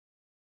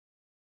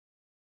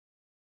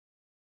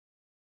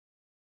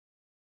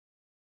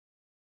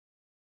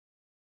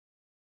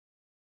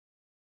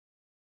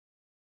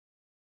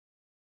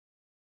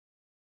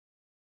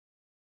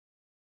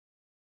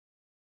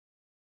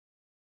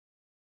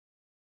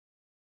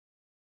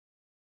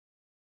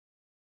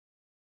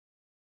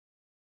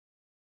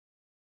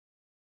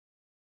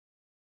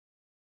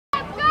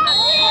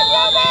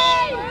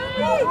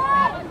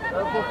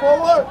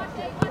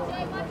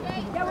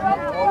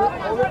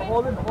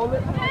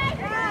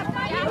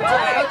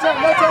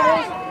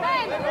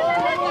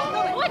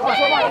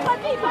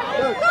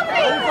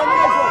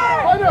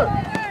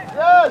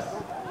Yes!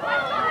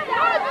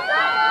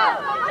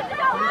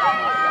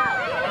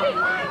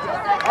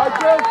 I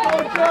just,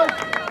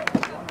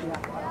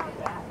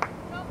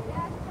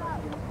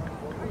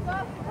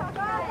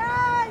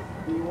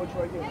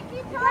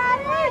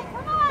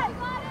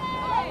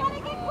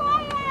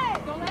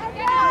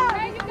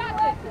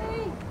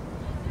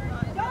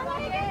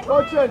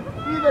 Coach,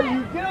 either you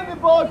get in the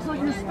box or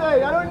you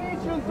stay. I don't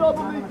need you on top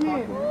of the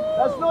team.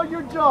 That's not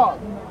your job.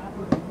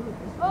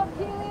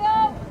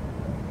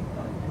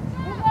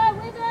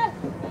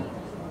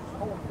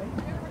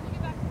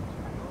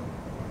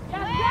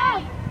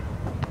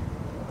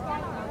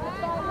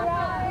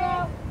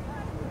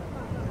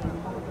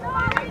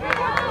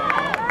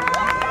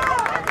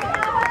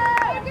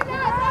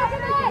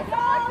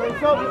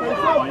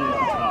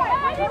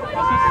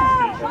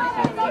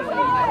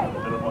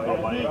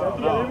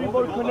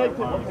 Everybody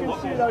connected. You can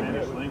see it out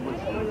here.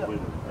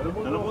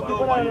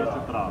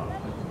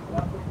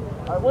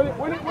 Win it.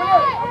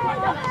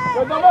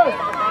 Good number.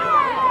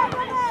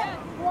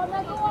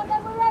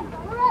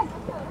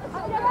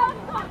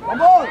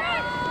 Come on.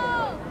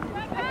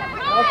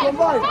 Now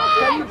combine.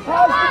 Can you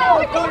pass the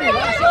ball, Tony?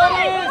 That's all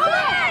it is.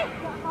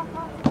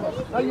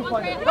 Now you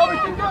find it. No, we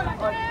can do it.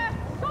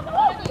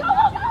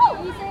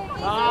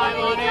 Time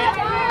on it.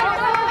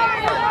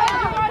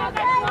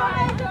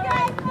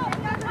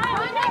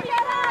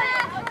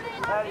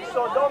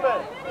 So, Dome,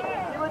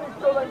 even if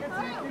Dolan gets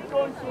it, you keep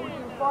going so we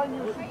can find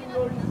you shooting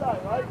on your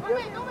side, right?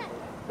 Yep.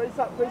 Face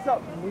up. Keep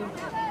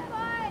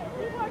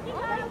working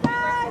hard,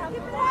 guys.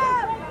 Keep it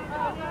up.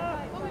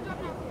 Win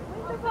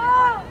the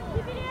ball.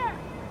 Keep it here.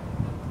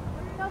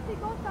 Chelsea,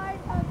 go side.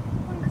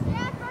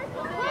 Yeah, first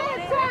one. Win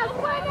it, Charles.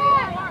 Win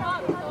it.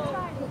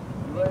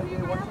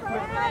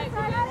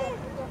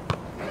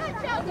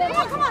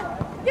 Come on.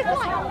 Get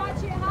going.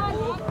 Watch it, hon.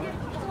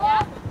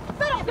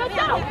 Settle.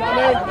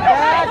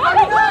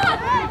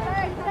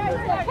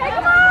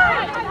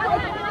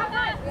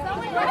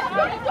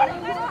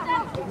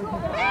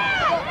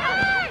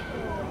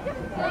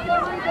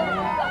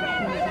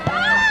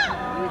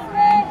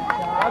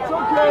 That's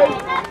okay.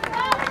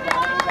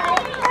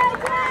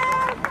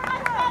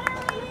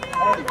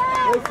 Hey,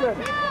 listen.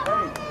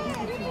 Hey, if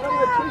she's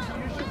running a chase,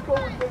 you should go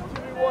with the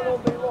team you want all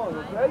day long,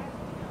 okay?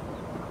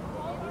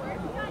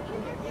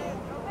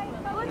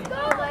 Let's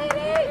go,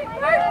 ladies!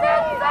 First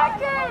and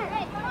second!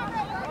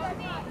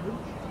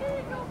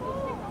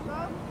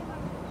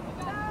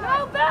 No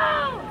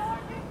bounce!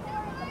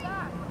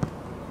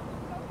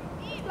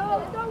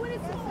 Let's go win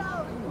it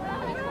yourself!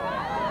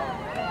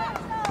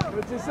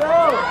 Good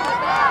yourself!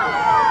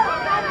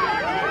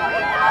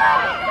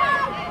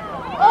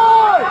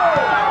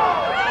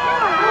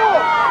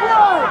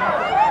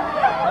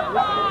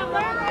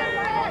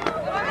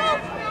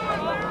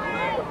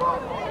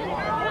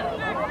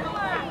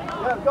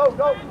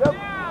 Go, yep.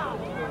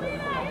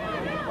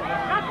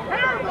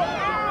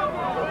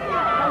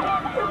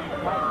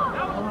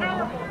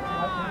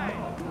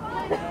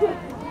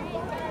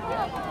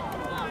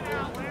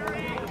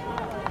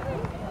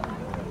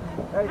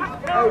 Hey,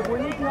 we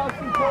need to have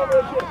some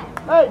coverage.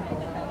 Hey,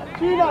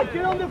 Gina,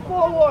 get on the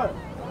forward.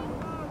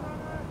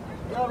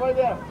 Yeah, right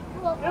there.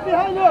 Get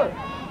behind her.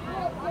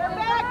 You're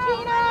back,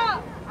 Gina.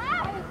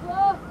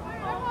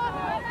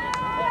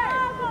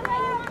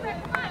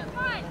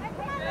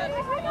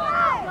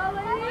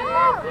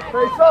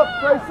 Face up.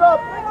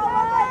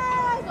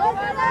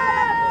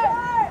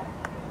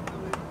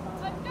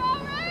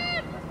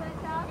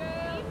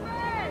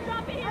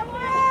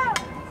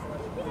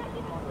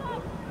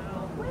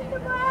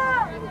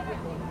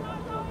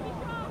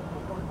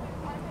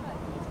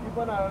 Keep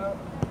an eye on it.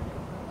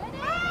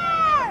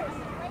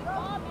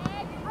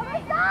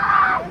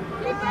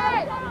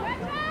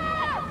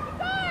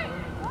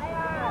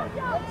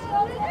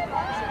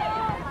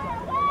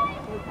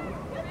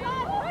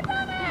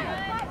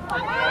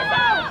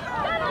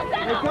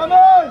 They're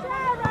coming!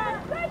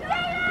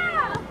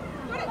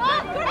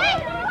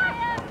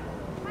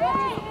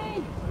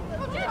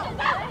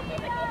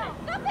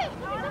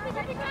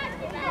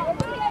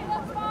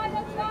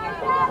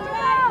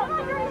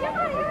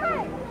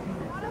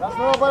 That's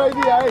not a bad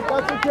idea. Hey,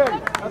 that's okay.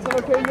 That's an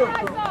okay look.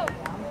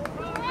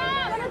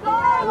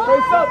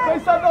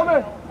 Face up, Dome.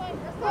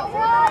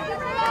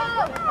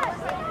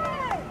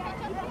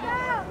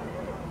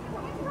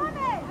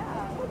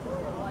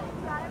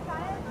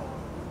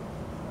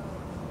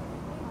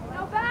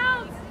 No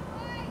bounce.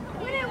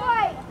 Win it,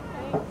 White.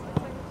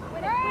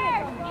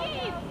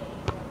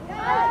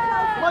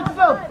 Come on,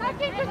 Giselle.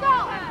 Second to go.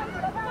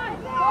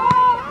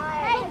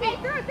 Hey,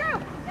 through.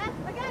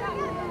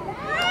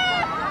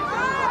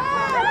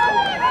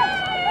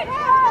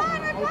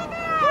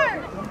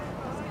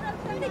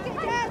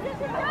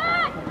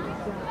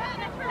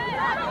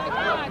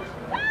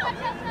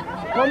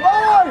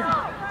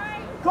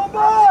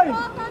 Combine!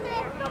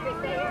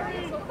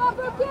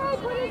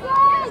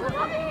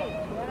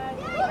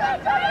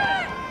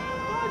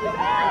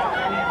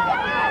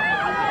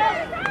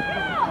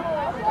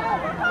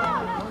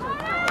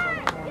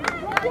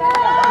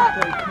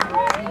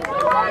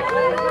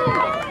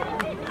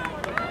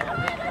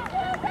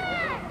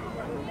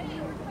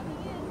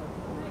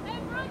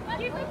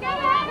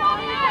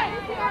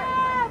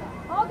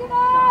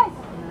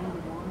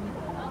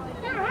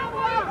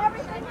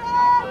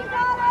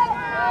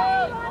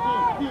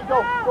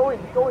 Go in,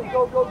 go.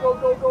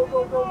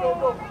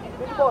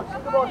 Hit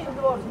the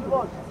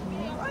box.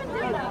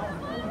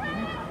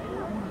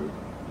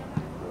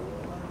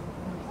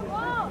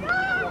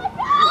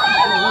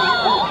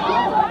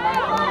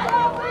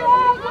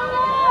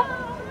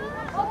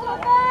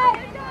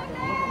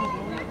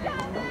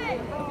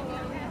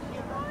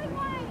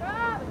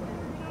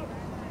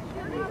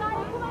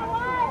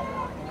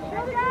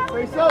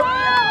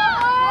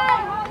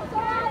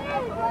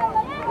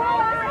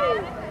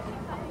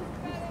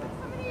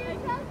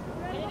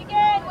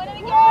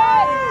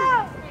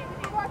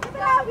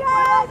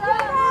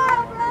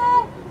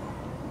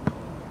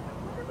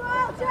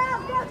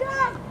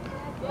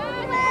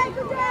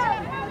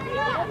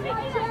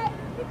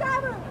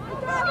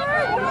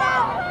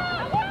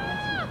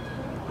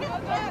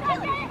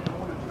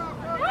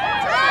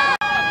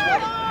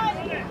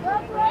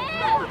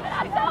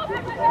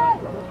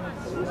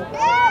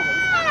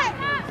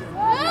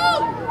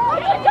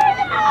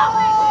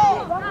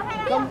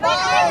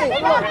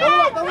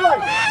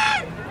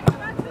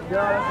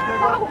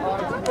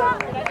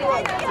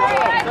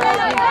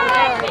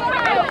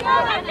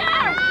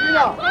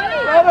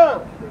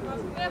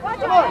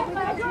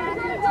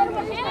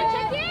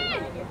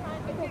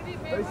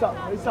 Face up.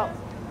 Face up.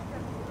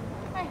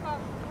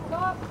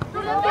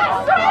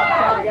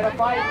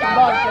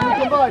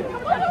 Combine.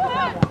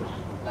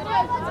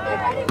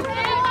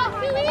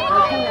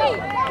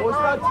 What's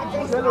that?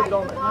 Hello,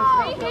 Dominic.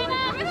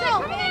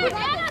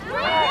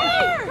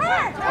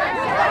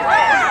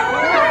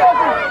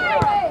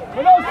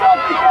 Hello,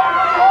 Sophie.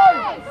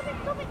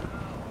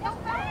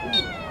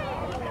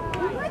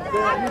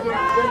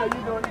 How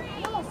you doing?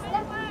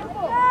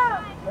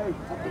 Hey,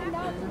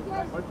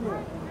 Martina.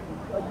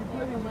 You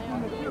play in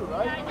Martina too,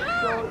 right?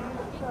 So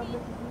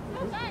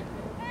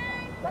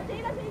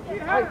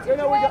hey,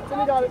 Tina, we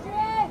got it.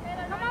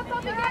 Come on,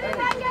 Sophie, get it.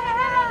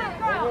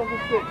 Over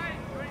 6.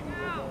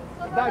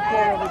 Back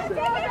corner over 6.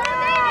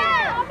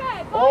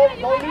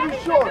 Don't leave it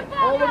short.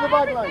 All in the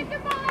back line. Pick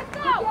it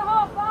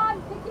off, man.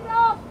 Pick it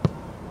off.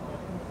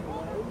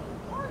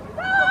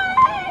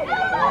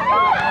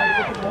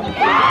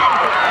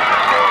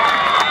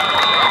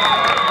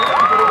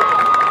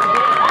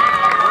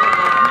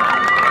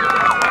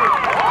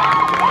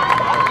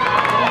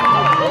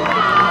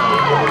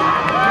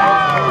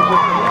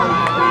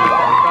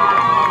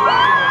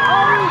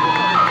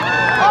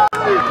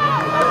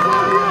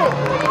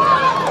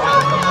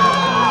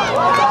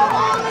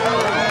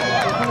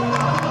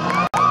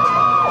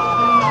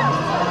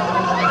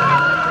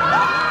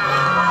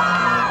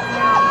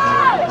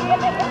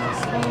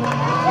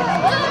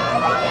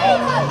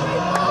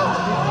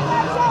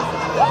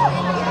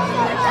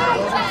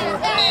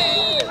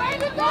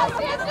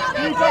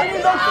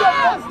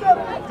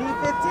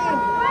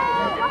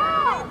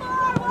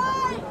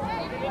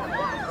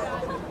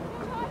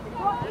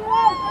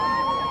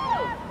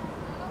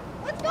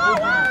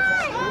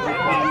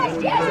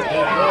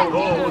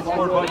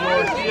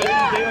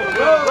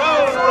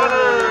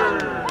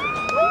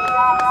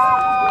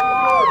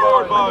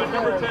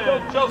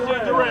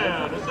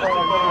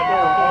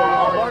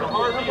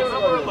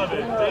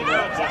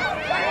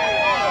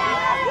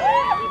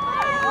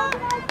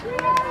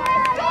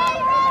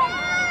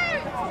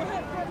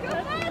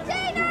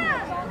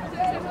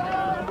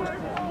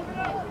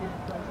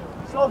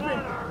 Sophie,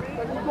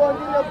 can you go and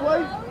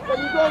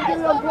get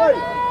it on play?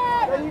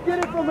 Can you get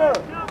it from her?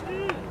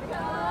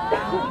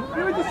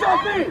 Give it to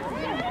Sophie!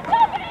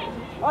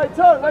 Alright,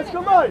 turn, let's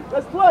come on.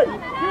 Let's play.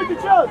 Give it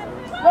to Chelsea.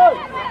 Go!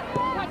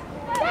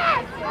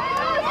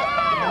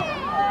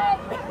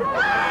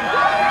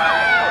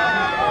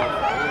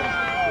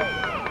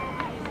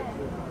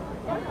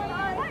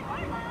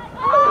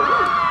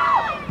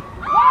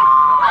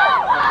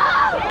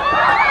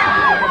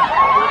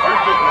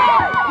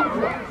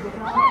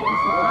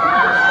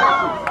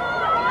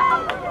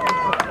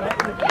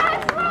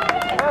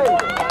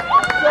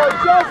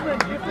 Jasmine,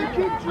 if you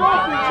keep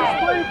dropping, just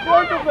play in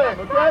front of them,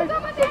 okay?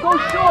 So go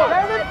short.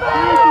 Use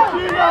the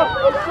chin up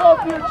or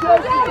Sophie or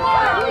Chelsea.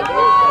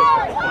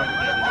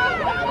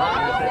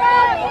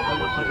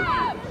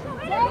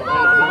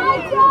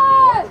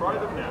 Try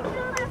them now.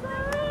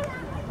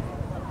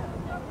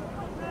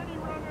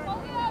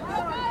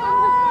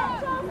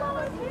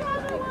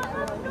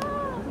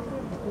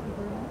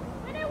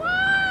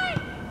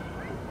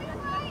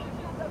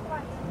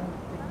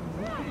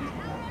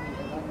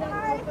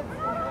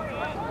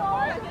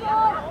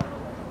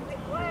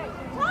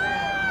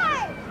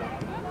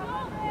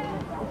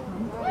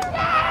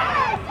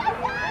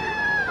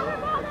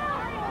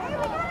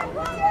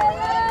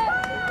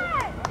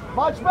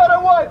 Much better,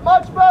 White,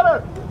 much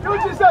better. Do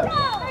it yourself.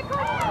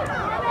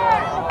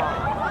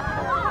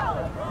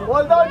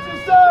 Well done,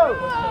 yourself.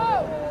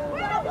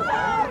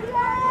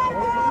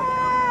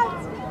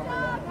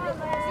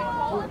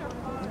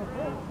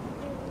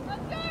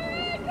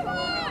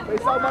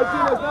 Face out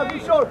Martinez, now be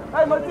short.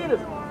 Hey, Martinez.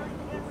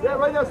 Yeah,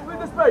 right now, split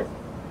the space.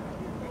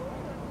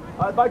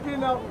 All right, back in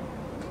now.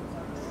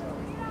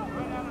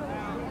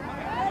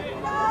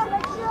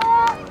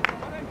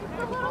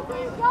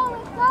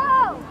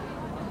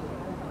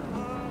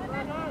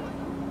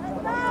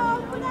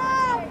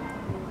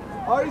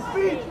 On his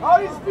feet,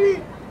 on his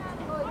feet.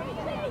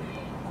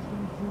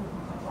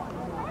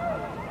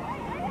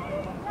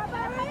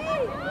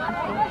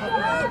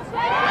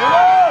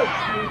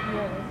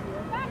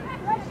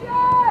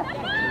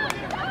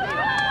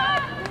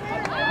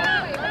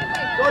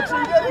 Coach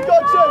him, get it,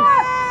 coach him.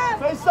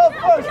 Face up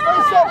first,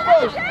 face up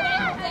first.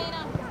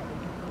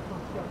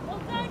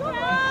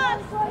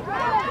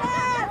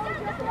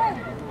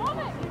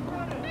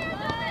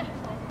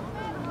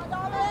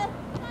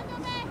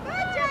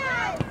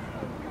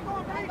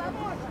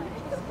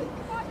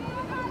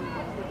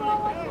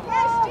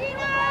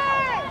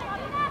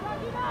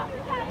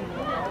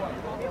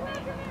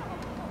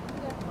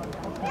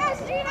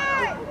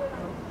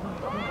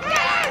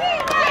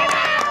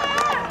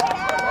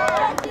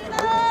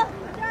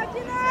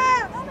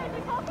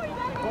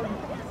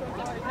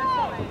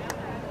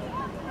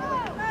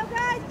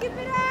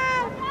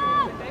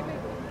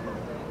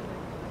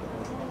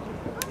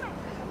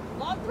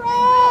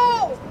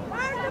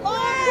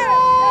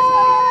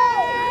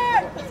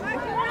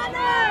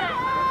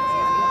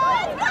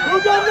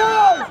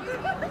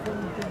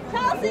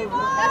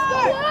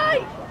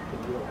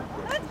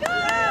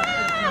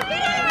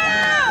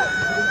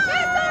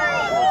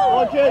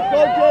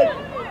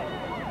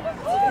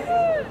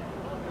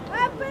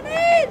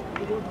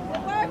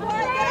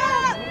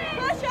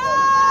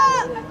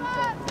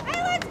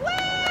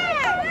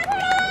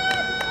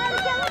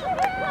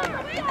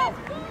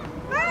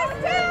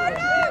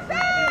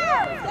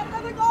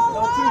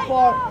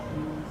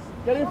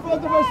 Get in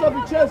front of us of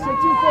your chest, you're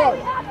too far.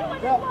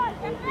 Yeah.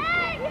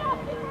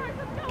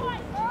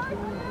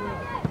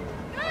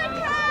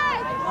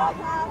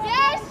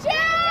 Yes,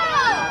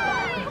 chill!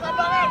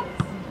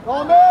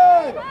 Come in!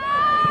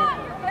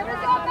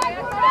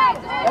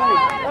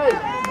 Hey,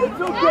 it's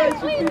okay,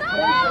 it's just be patient. You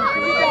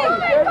got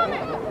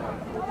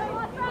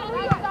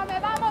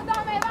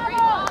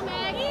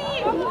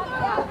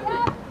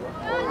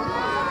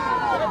it, okay?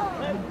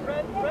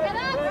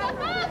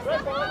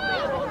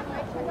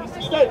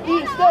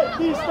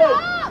 Stay.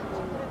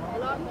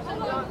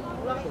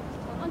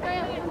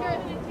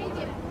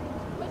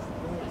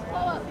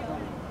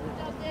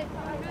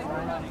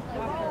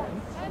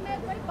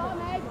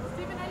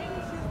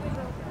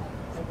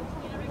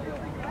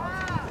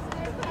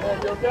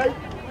 You okay?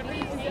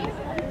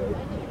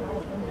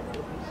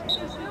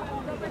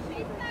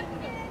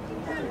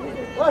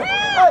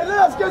 Hey,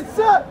 let's get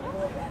set!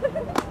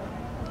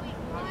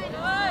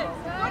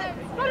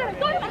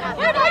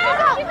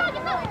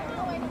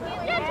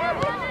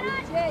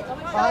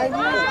 Behind you.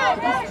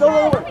 No.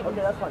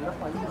 Okay, that's fine.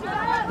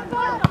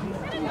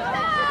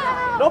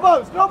 No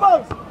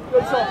bounce.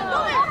 Good shot.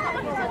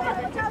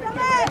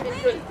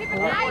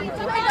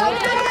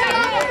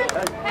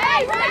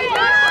 Hey,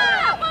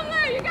 one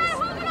more. You gotta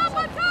hold it up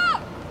on top.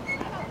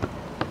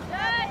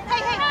 Hey,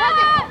 perfect.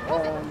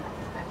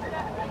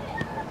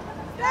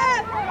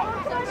 Step.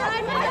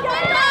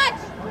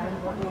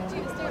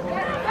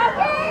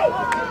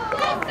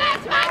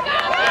 That's my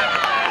goal.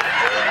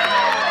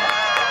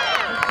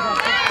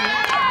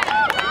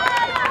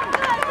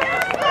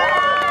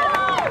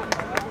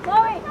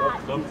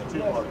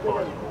 Substitute Mark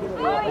Carter.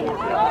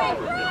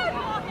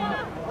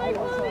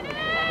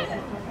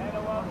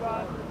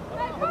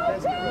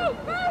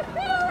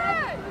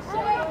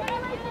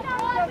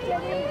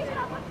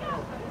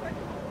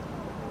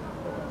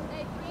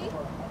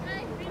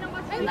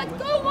 Hey, let's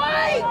go,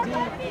 White!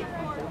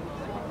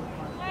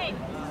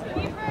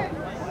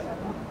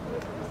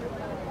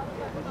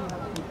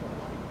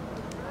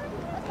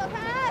 Let's go,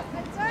 pass!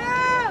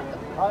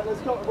 All right,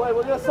 let's go. Wait,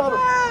 we're gonna sub it.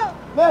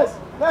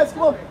 Ness,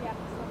 come on.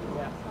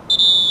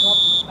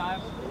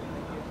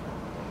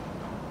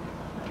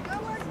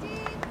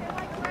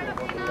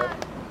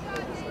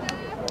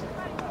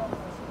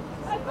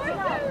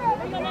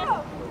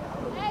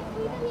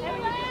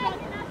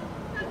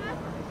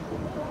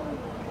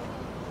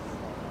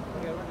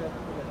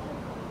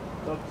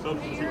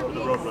 Substitute for the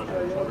Roadrunner,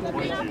 number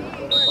 22.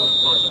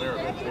 Carson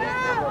Arabin.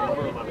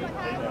 Number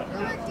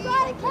 11.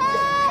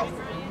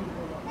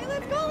 Hey,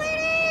 let's go,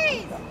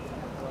 ladies!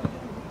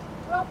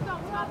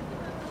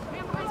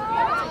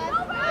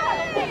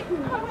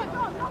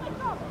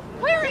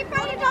 Clear in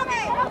front of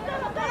Tommy!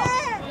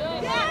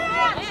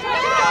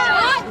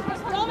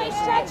 Tommy,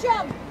 stretch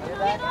him!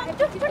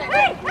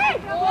 Hey!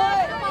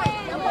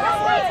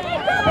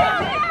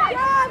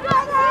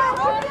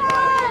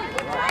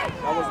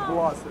 That was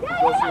lost.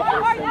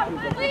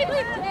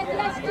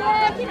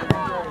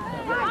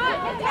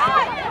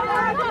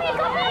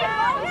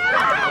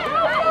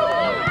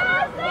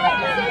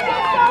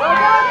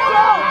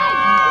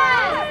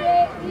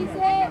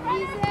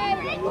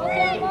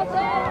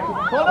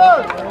 Well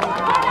done!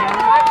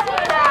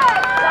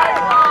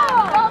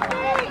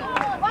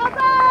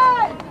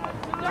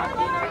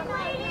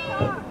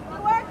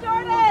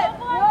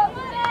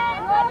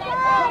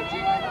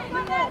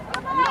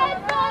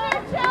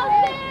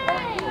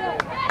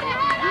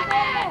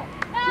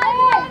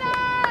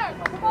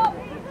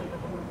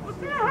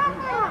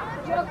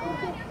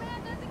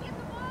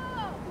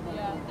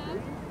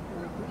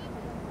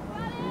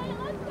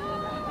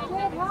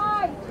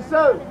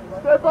 So,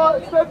 step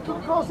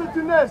closer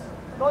to Ness.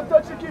 Don't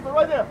touch the keeper,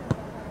 right there.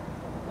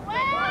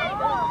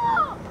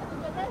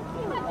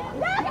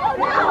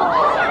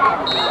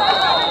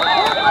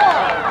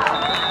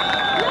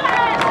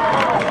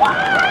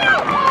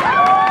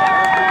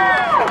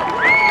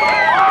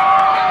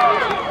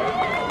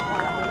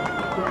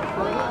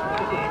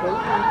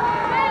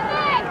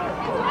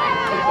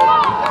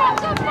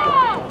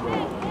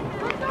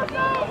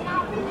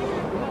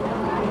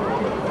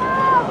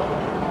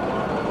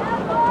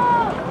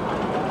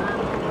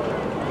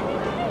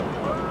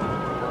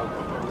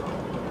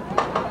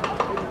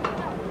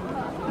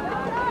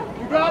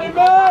 Got it,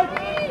 man!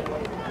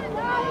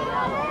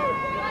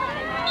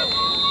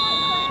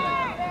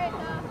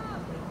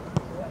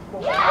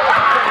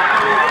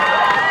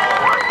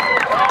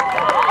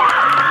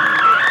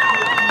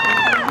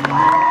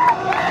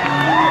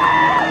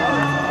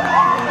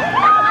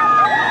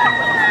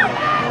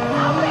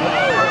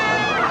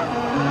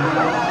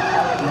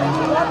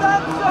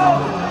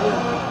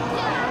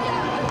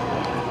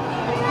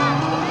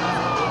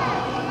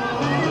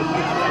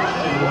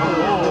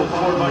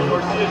 Scored by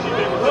your CSU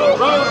Bakersfield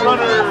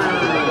Roadrunners.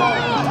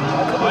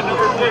 By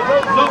number 6,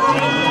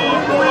 Sophie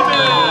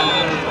Freeman.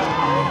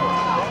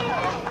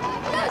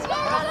 Let's go,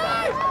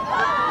 runners!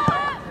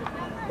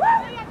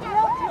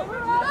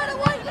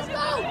 Let's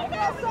go!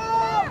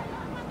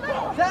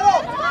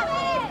 Settle!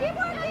 Keep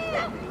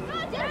working!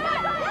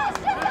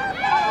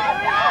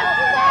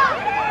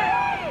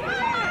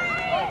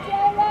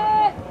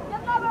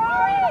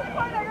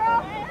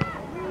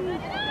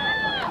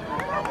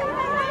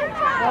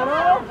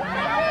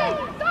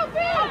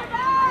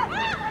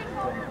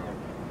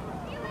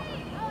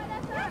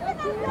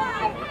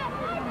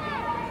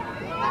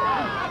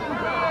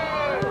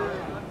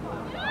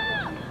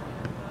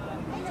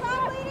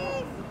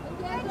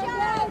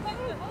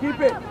 Keep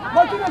it.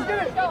 Martinez,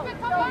 get it. Come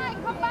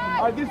back!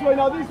 All right, this way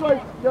now, this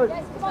way. Good.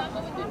 Yes, come on.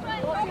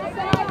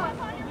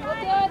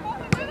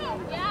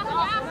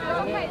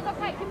 It's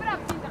okay. Keep it up,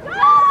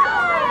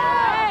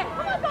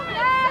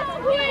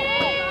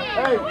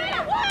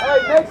 Hey,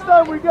 next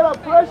time we gotta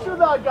pressure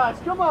that, guys.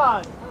 Come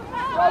on.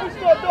 Try to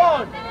step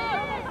on.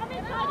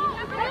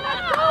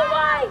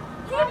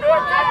 Keep it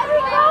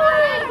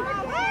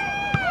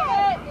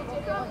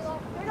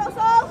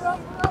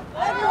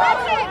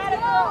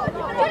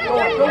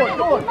going!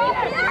 Go on.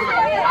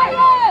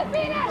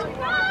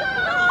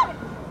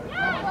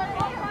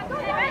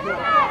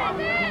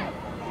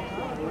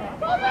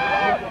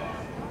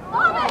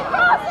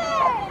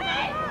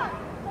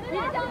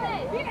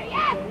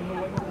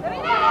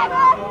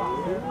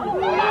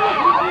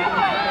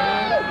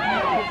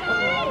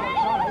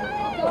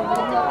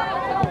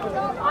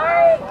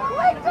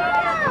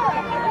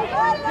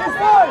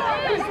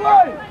 This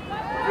way!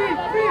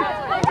 Feet!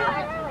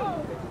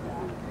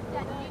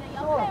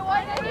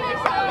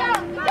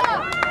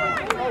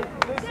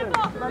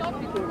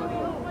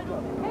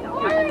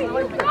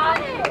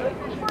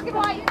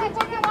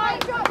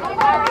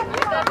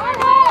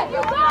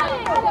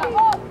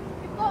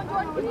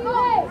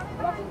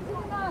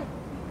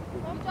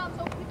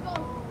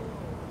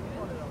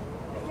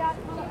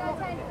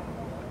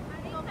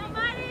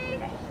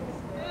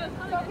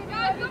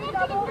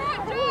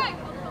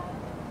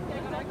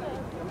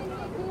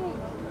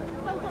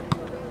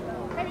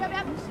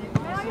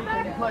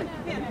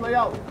 Play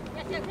out.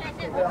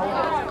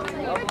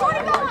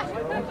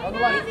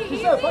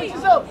 Punch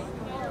yourself.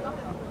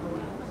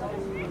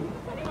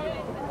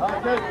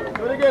 Okay,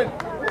 do it again.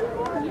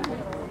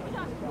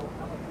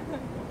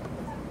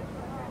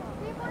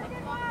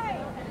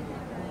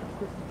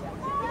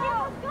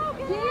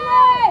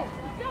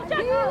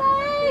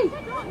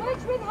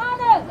 Switch with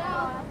Hannah!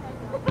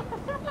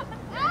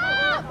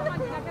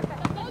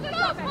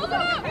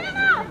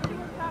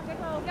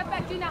 Get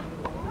back, Gina!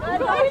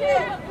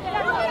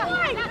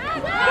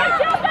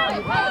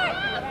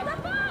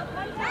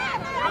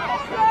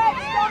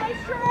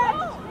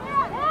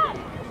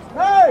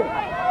 Hey!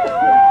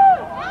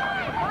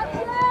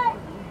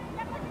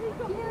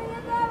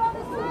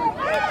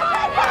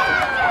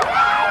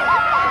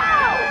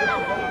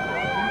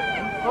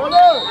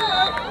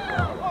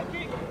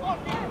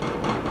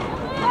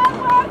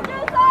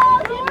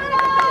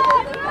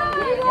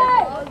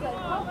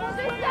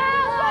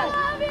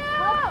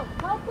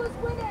 Help us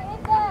win it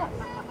in there!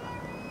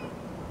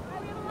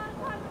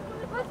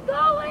 Let's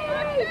go,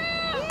 ladies!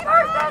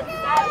 First and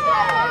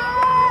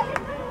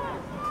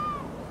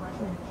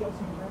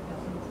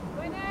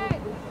win it!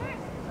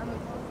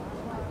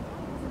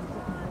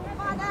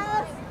 Come on,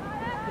 Alice!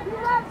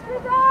 Relax,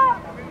 good up!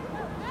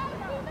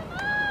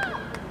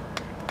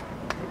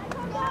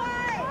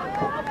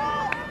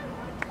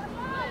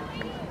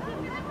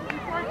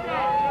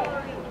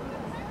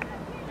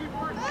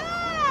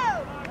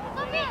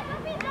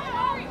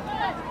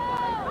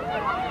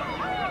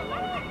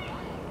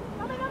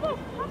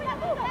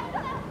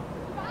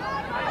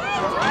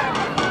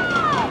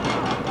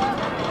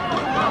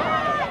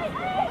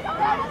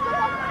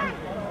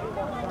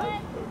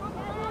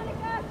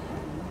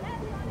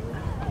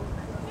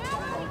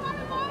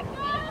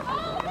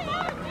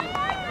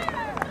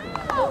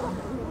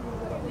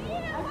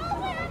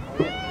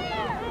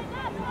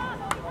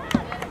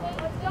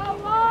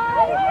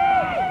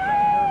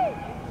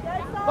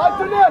 Back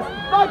to this!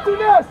 Back to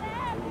this!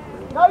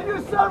 Now you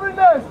serving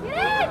this!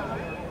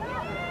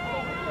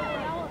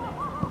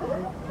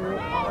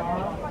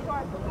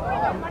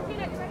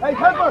 Hey,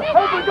 Heather!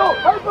 Heather, go!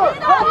 Heather!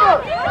 Heather!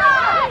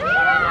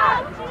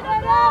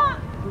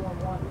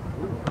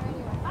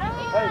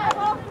 Hey,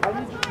 I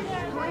need you to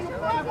screen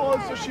for the ball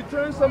so she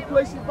turns and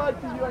places it back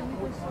to you and you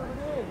can serve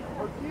it in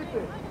or keep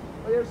it.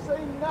 But you're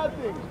saying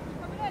nothing.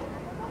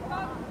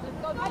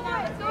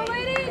 Let's go,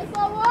 ladies! Let's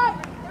go, what?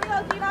 Here we go,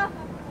 Gina.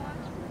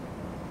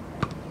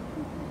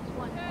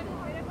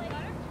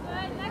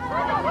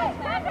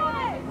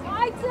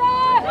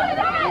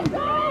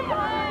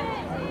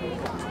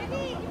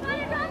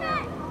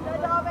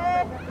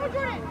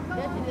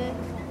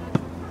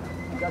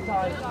 Got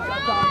time,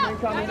 men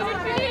coming up.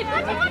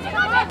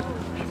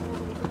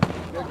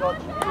 Good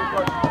coach, good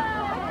coach.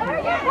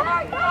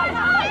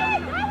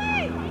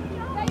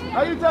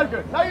 Now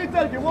you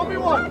take it,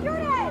 1v1.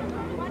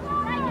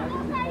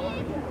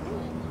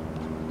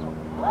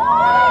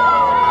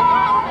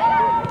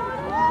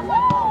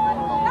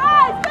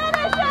 Guys,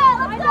 finish it!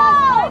 Let's go!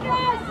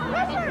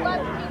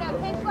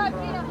 Pinch left,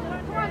 Gina.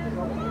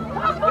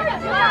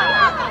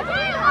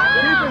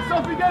 Keep it,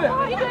 Sophie, get it.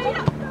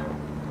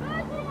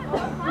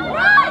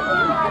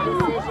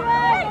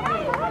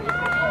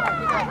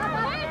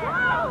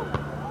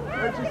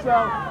 Hurt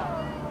yourself.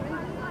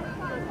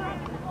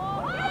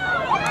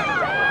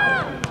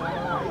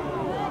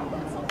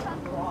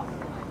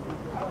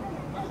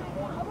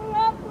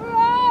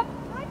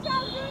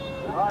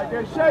 All right,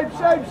 good. Shape.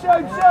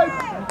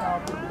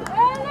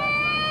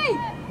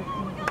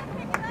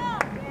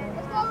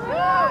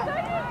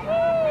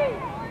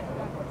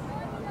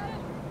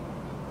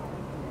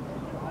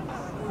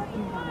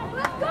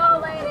 Let's go,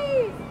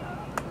 ladies!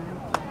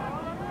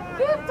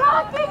 Keep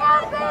talking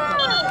out there!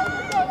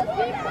 Let's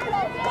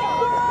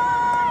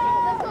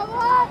go,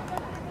 what?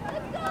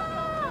 Let's go!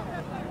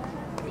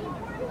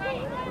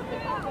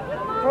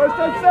 First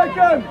and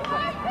second.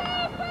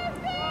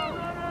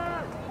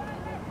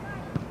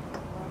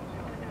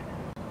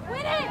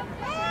 Win it!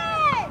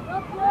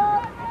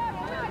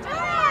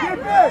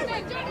 Keep it.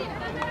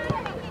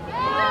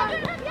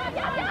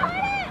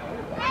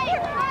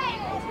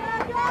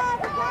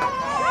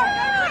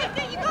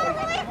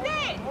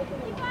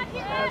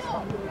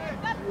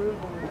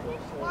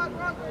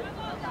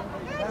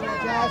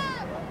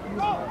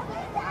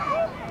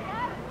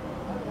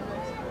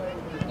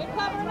 Good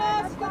covering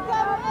us!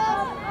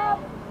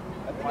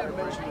 I think I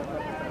mentioned it.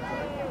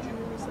 Did you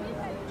hear me say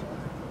that?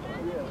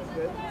 Yeah, that's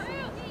good.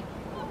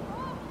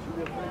 Should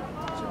be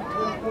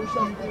 24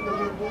 shots in the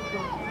game.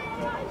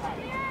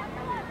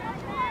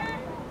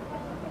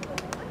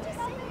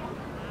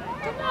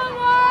 Come on,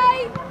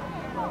 White!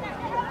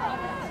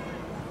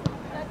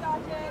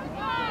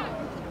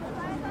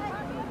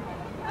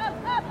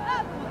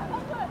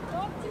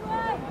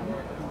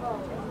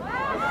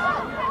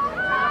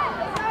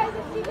 Guys,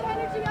 let's keep the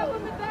energy up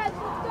on the bench.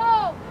 Let's go!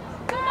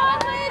 Come on,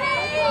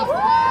 ladies!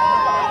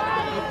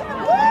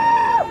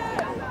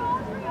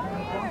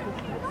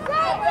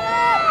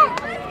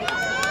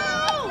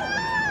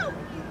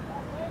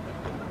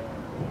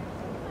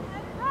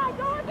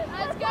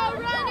 Let's go,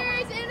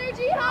 runners!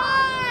 Energy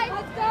high!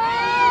 Let's go!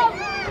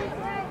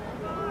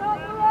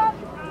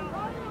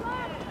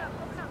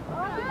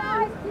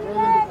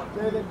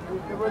 Jalen,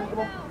 get ready, come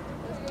on.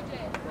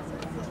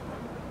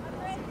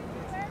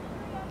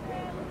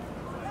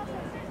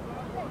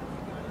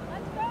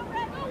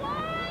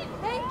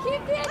 Hey,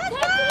 keep the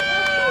intensity!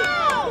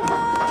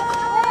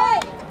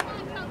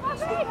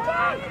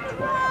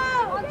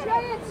 Andre,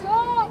 it's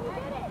up!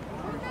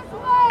 This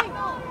way!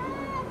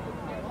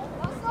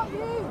 That's not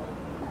you!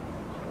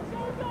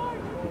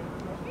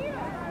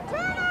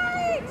 Turn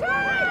it!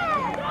 Turn it!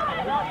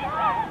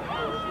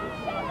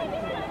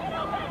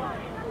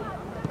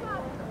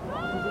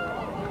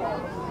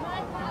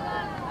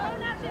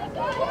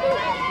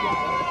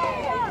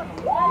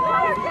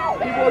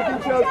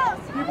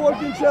 Keep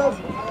working,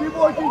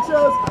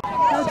 Chels.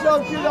 Good job,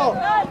 kiddo.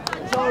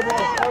 Sorry,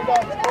 boy.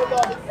 Hold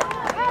on.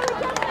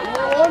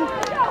 Anyone?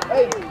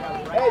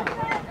 Hey.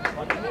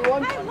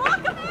 Anyone? Come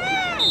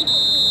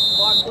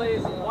on,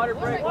 please. Water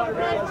break.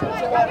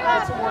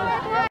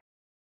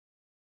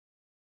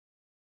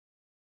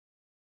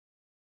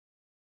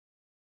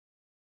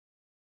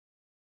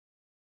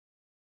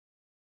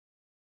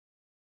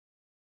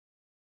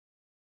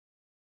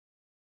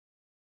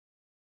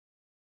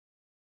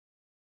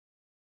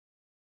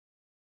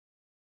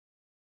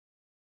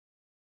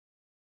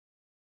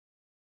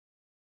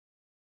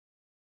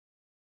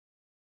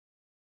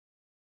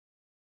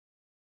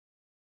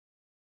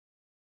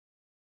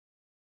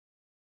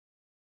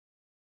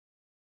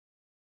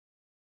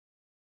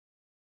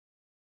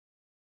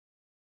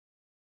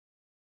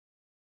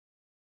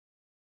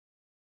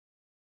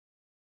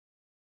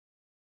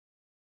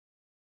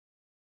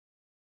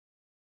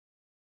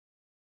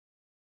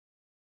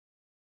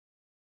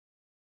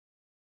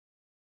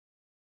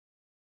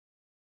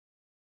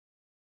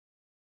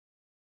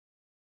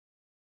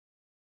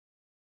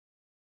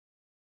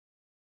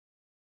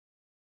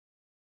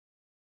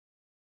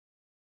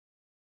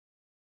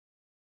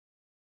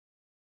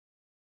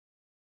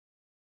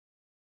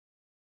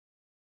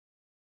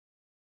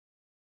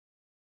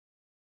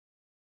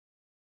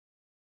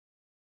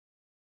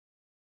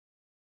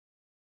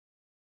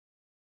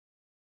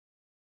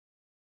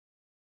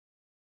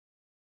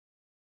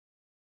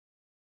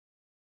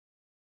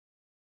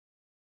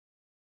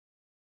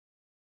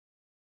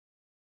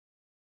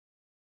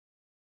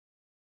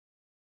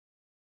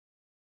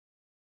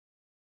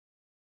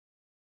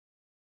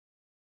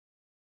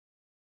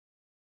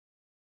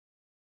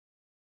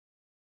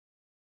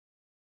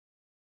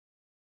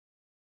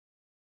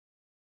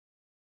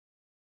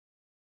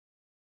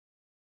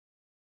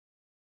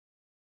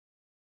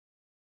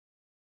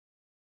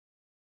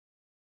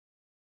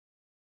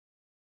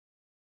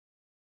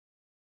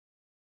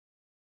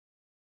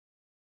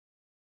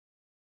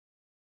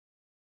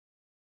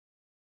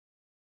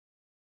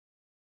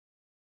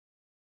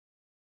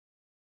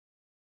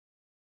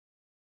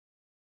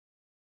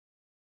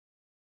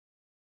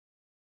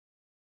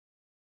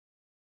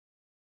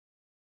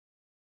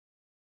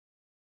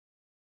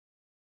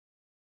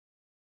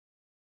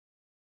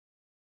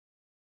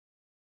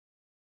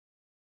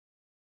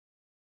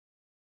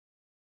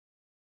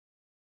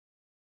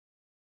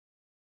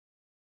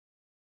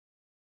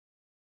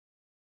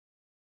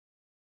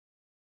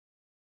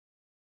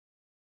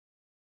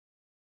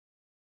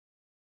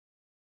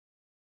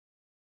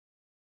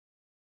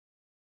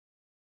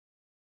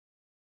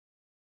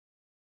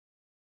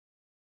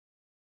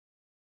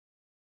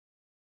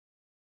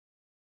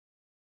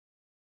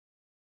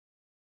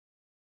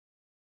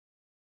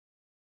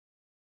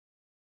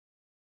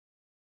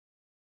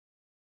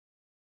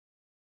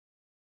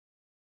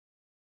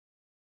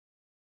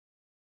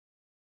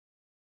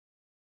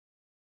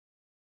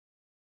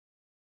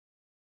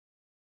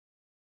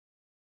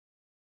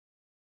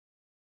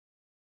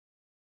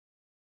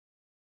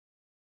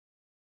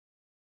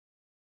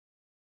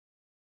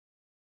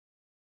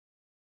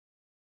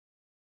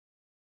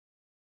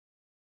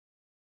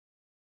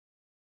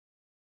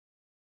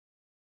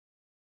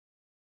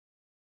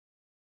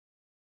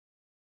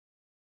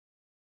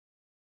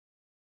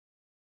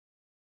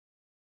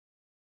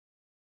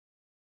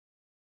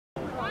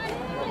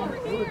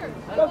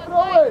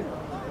 throw it.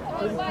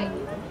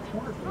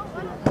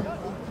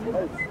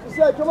 Just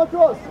say, come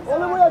across. All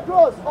the way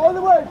across. All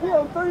the way. Here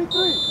on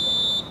 33.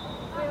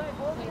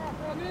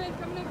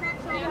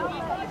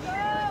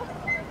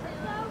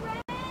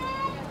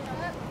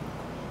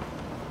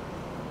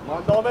 Come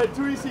on, don't make it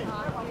too easy.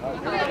 Stop.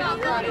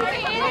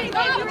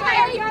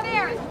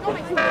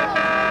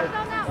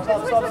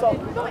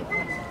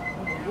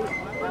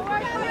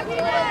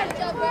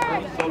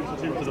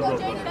 Substitute to the road.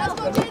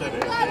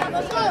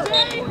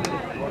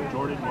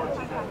 Jordan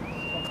Martinez.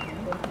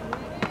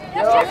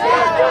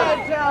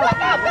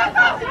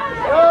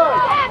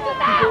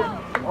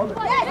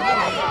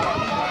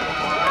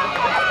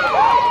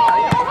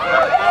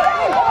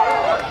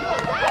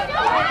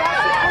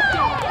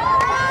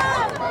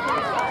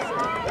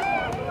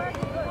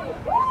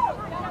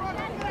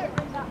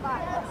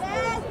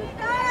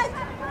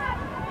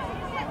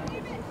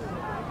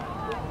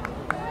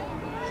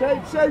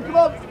 Shape, come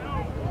on.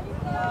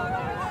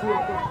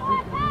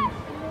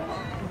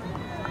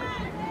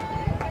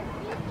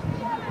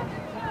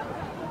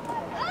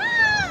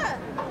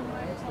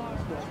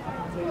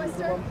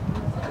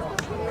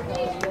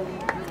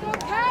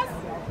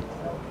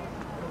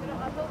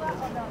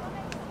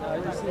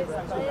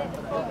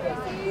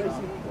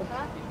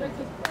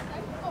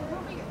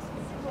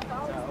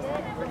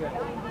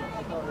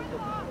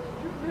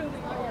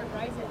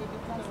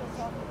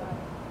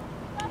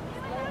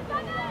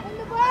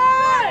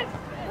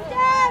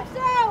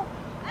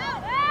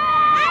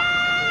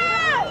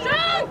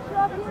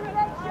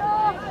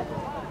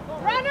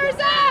 Runners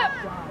up!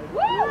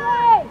 Woo!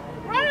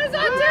 Runners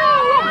on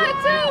two!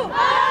 1 2!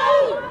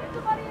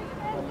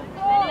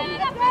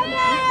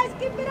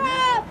 Keep it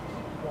up!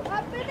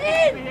 Up and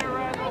in!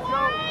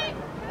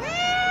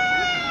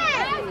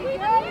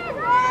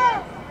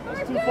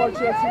 That's too far,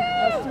 Chelsea.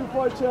 That's too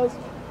far, Chelsea.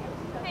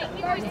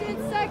 First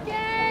and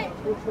second!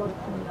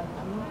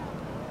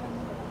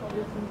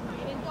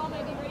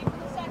 Maybe ready for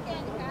the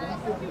second.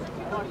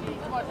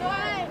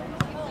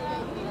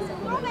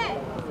 Move it!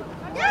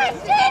 Yes,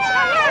 Gina!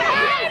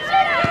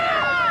 Gina!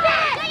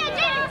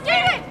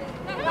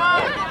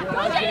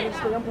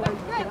 Stay on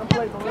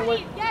play. Don't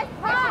wait. Yes,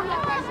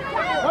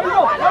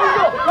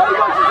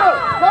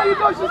 There you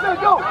go, Giselle.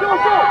 Go.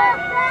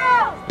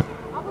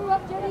 I'll move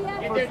up, Jenny.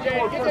 Get there, Jay.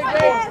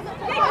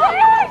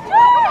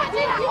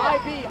 High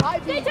B.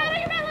 Stay tight on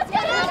your man, let's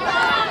get it!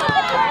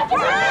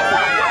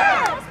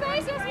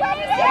 Space! Don't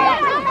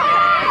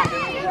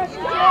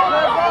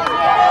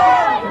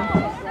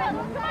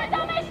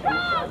be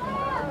strong!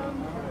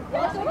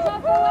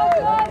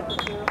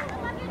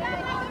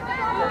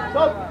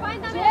 Find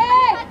them!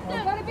 Jay!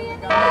 It's gonna be in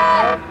the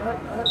net!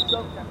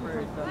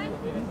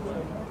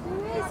 Too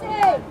easy!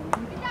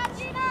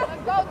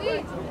 Go,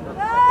 Dean!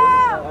 Go!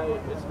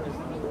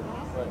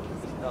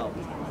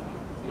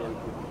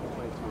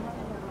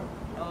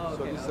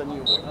 So this is a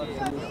new stuff.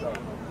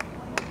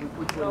 We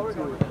put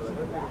 22 in.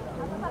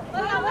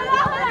 Let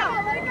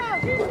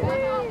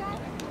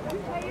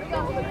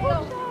it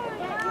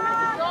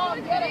go!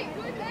 Get it!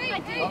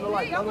 On the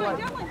line.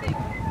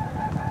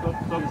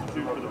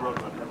 Substitute for the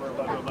road runner.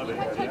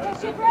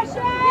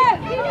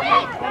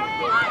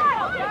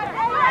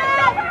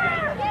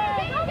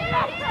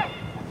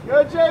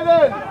 Good,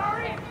 Jaden.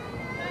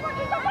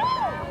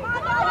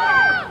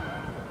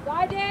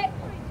 Guide it!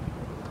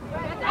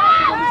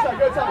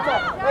 Good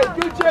time. Hey,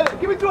 good, Jaden.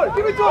 Give it to her.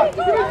 Good time.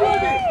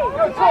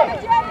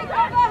 Jenny,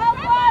 come on, help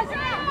us!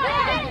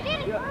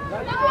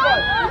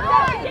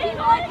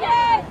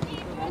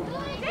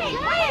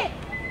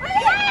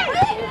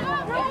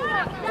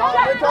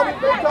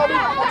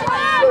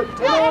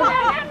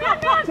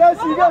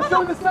 Chelsea, you gotta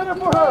show the center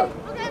for her.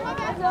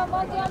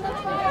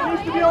 She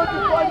needs to be able to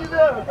find you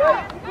there, okay?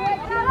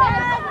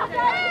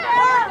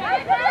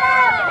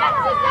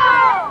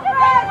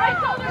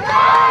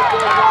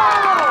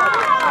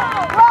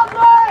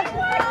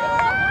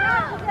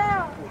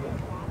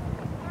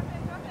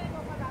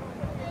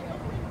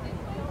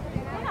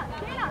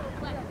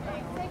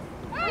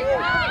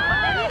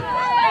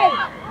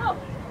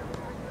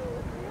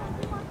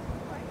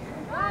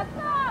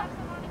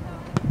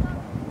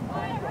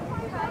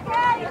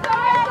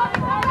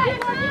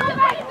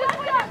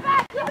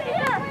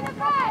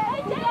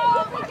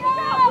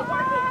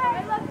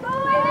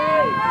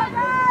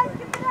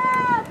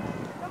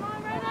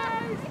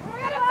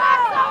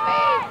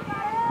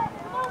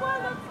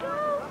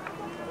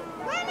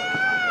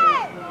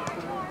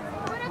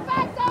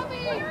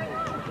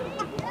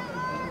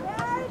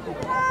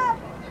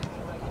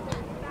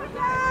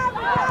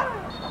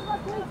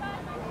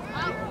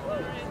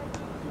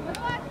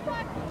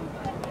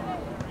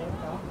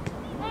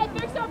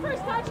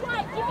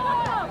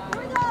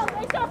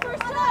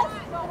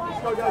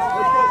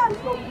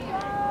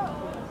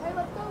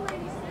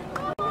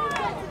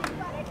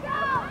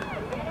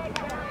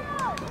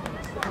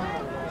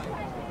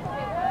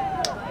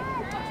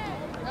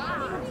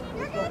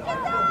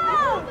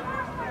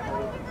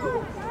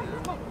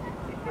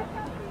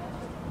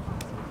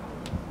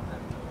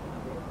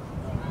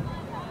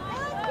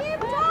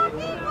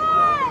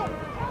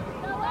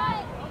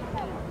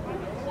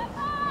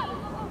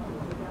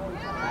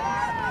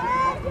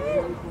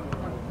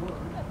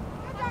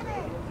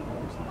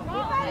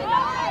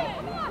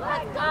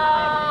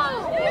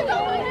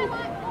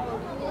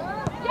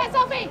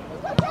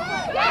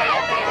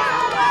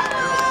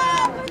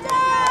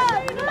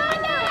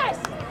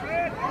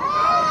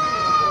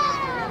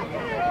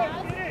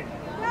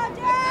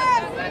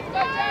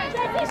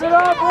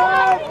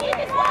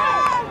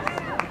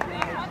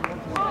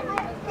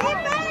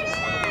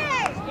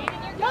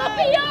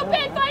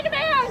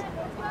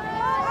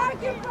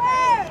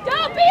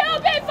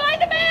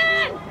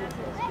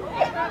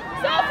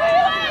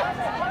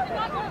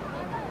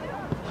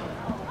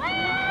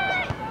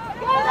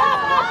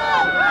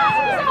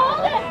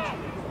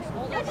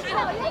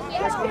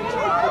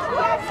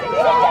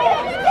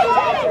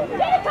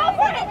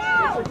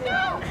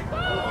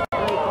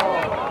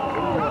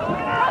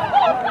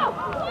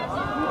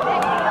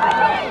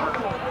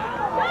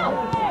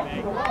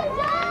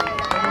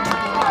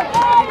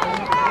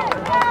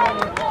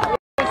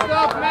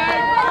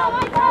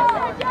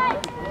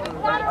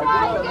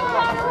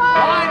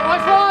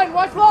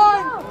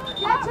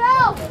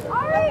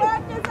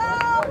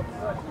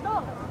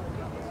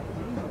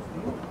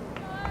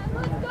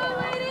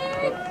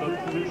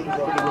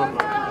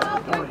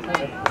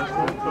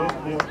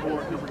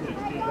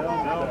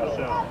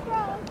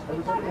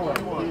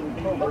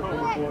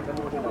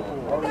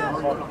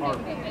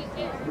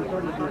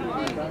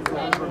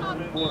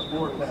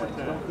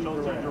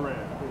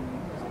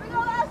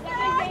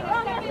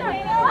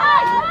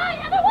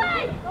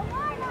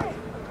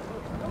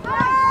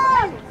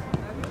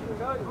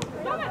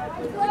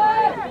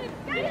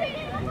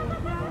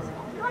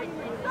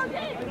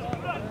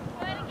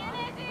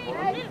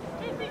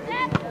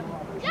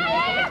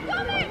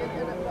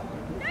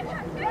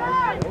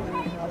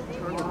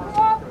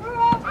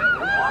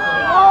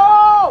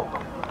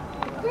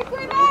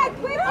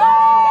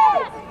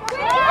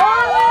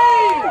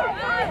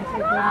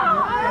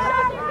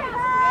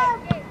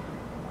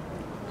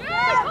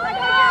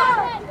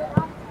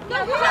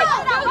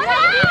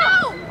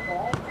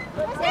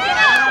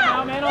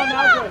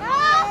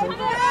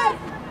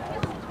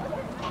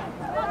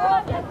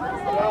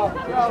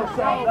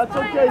 That's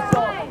okay,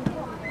 Saul.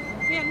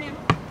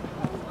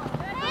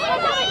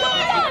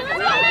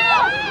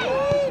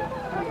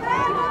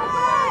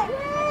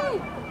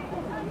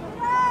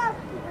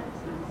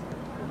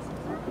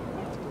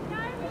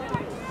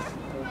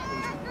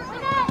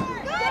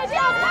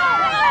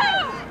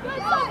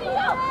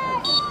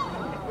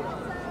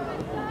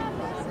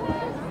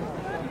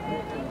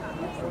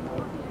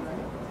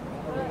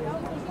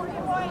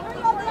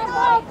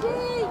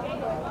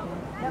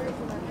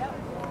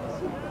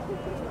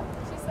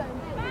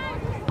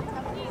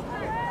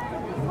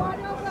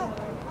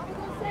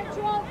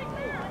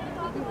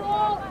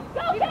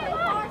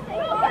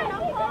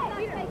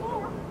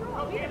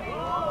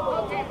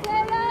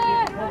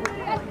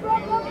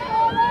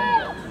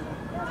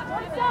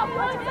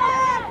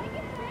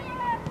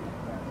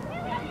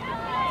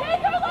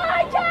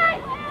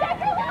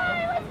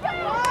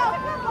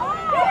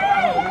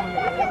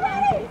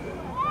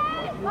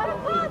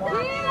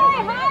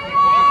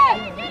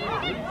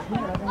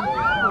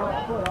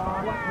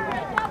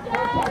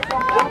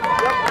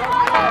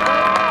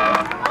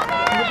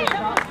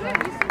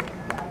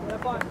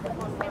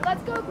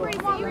 Let's go, Gracie.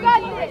 You got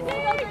this.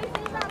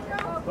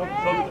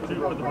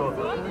 Substitute for the vote.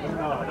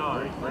 Number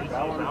 9, Gracie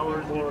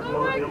Bowers,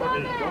 number 8,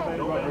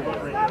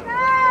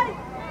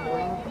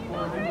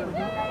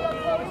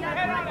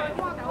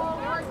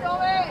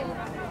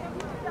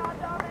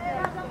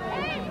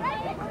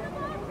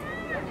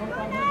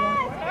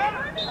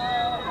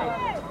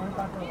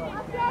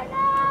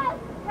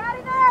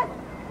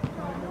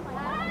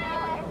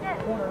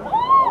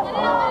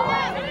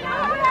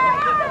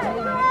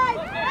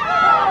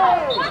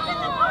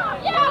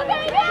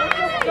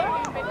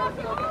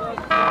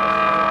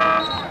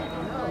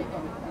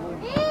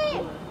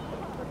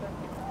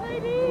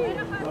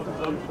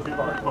 Substitute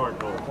for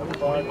Cardinal,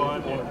 25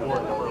 and 4,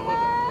 number 11.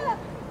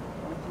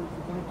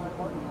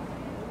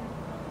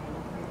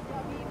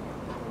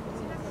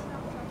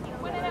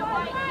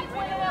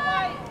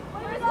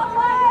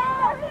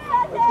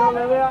 Let's go,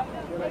 Lilia.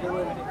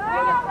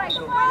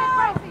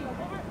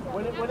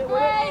 Win it.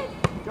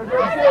 Go,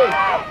 Gracie.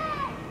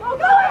 Go,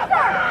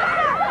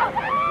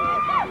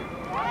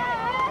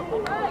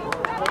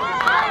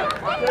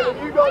 Jaden,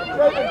 you go,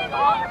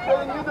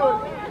 Jaden, you do it.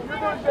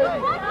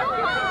 Jaden.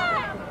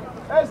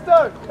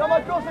 Esther, come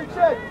across and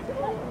check.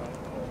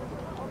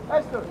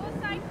 Esther.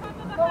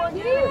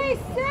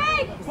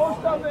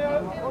 Post down there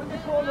on the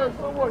corner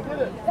somewhere, get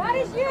it. That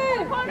is you.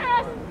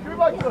 Give it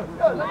back to her.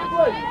 Yeah, let me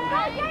play.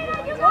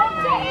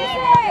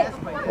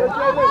 Yes,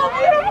 Jaden.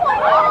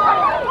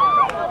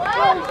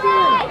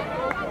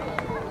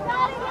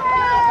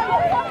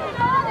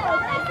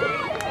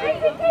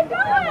 Keep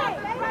going.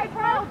 Great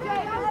ball,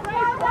 Jaden.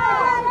 Great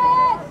ball.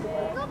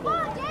 Good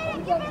ball, Jaden.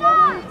 Give it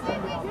up.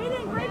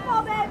 Jaden, great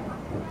ball, babe.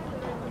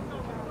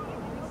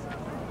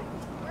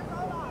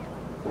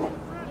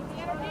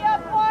 Energy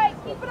up, boy.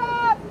 Keep it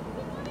up.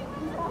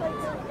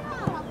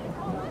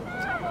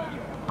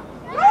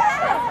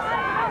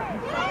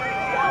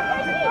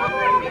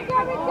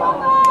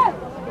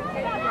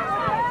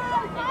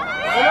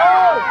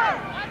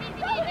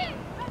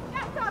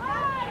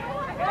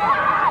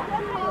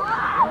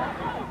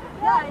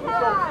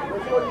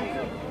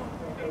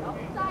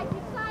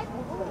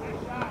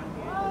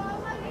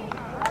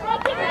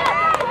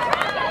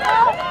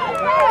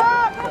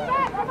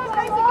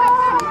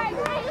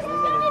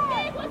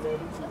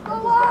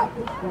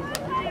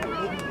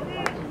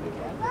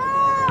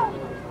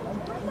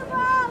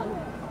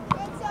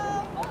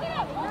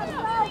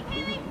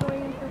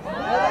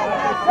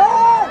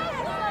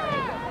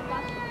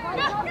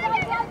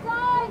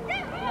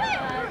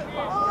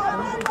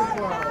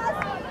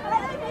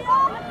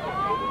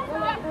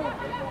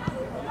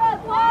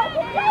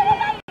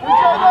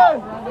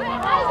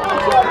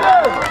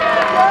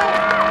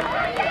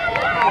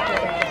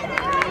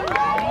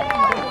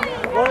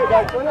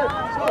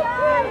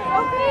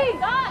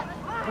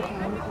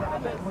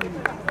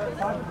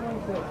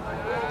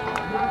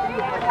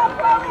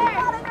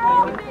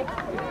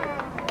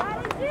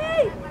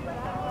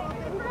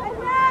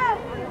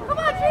 Come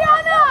on,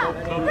 Triana!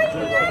 Bring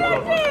the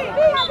energy!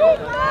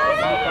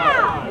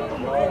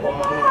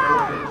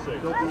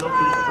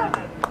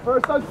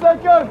 First on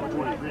second.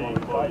 23,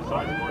 by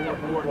side court,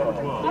 4 to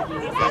 12. Good,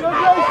 Gracie!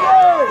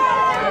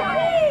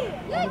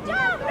 Good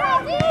job,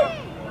 Gracie!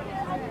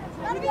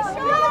 Gotta be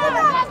strong!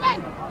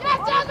 Jasmine! Yes,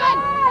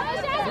 Jasmine!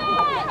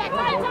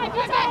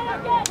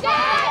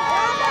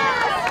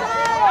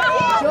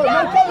 Good, no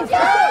colors, good!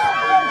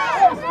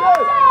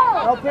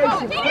 Now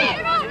patience.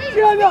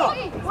 Gianna,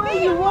 where are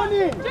you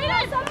running?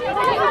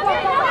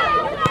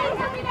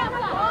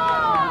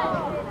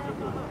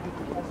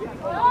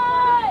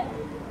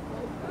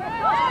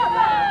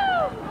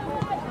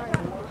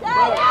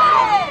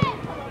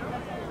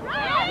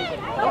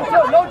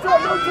 No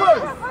turn!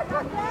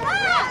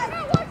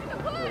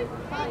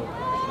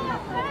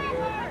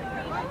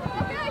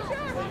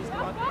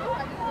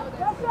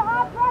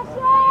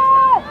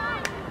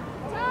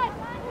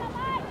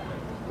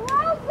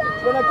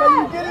 Jenna, can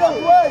you get it up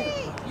right?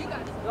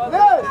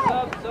 Yes!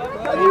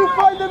 Can you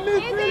find the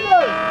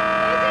midfielder?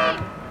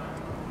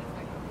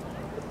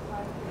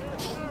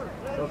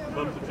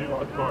 Substitute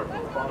with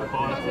Cardinal. The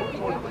pause for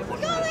quarter number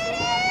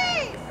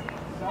 29.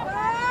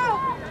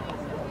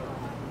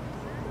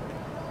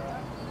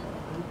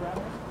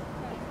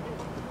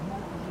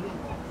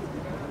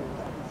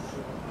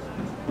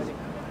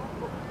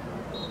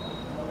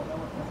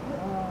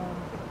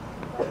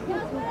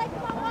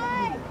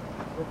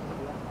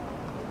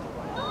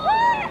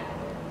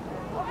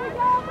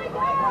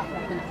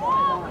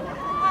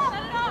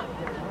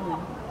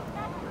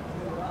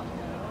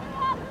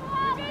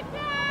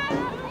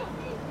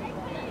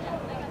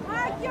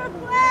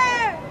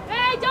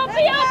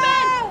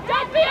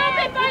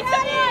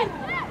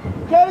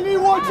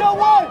 Kaylee, watch out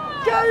wide!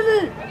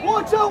 Kaylee,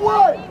 watch out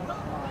wide!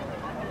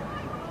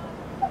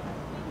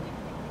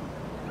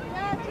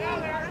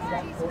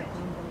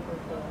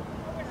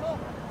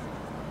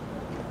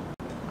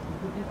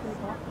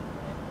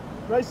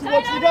 Gracie,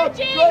 watch the gap!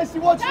 Gracie,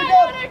 watch the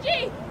gap!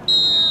 Stay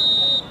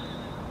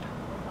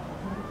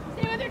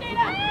with her,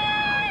 Dana!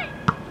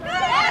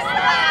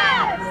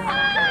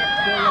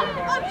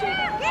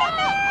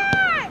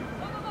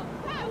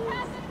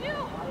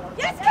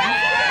 Yes,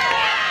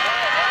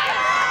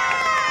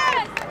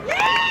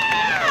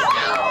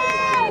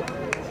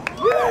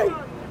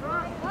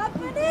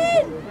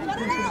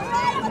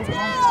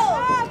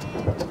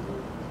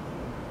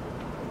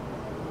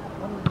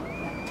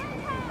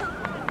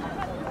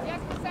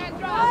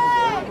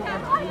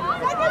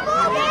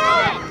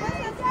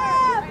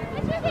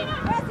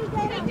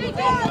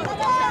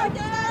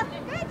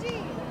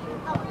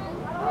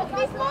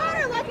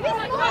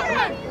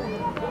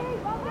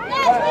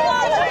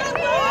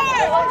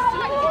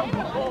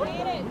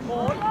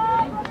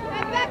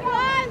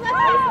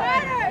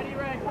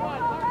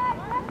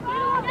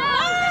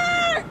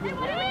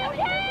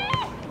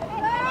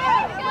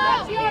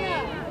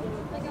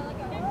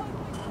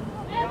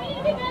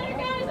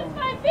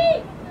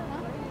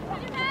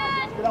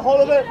 Get a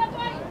hold of it.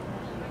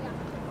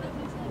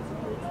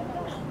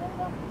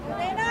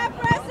 Dana,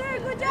 presser,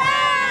 good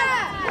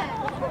job!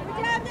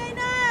 Good job,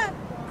 Dana!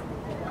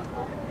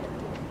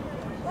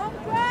 Long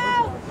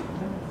crowd!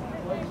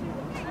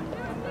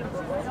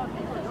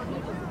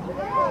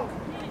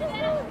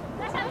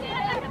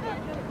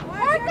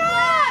 Work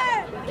on!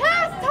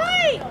 Pass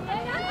tight!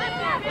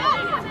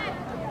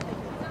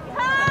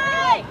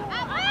 Tight!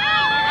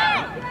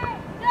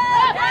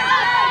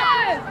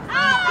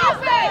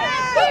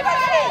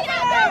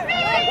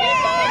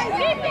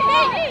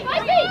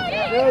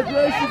 Good,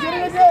 Gracie, get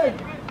it again!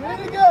 Get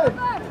it again!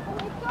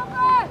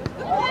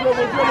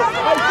 Dribble.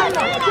 Hey,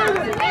 Tina!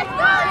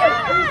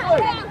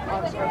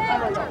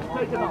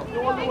 Take it out. Go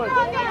all the way. Go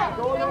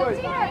all the way.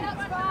 Go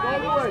all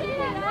the way.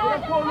 Get a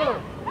corner.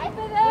 Get a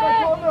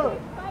corner.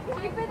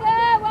 Keep it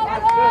there,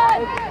 well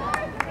done!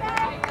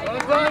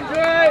 Well done,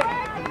 Jay!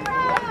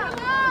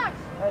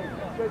 Hey,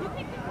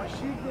 when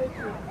she gets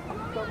you,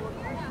 someone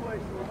this way,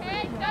 so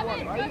Hey, it's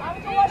Devin, right? I'm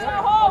going to watch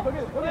our home.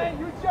 Come in,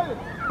 you check it.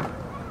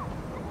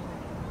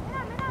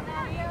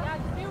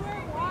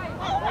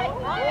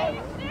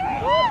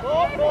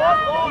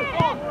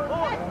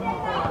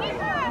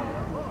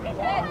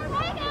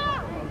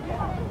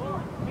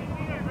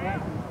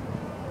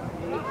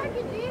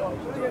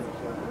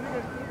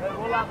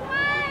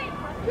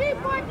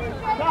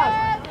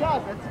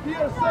 Cass, it's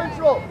Peter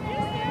Central.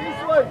 This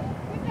way.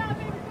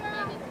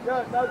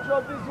 Yeah, now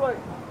drop this way.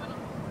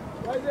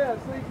 Right there,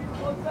 so you can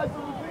both sides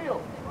of the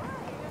field.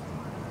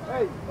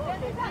 Hey,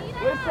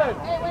 listen.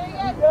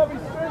 You have a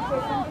space so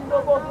you can go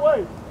both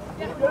ways.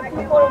 Get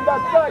people on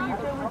that side, you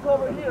can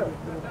recover here.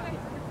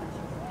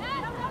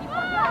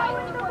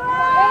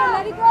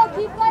 Let it go,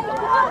 keep playing,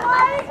 come on,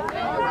 boys!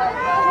 Get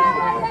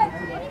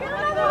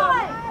another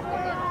one!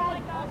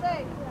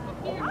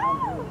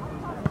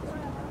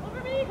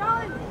 Over me,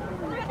 Colin!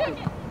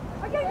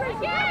 Okay,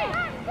 Gracie!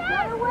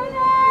 Gotta win it!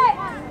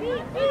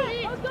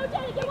 Let's go,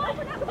 Jenny, get one!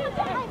 Come on,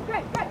 Jenny!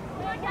 Great!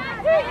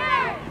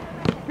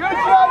 Good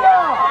job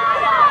now!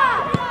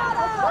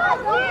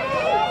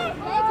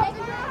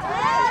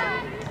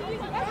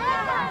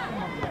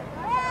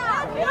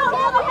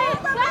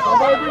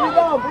 Somebody bring it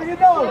down, bring it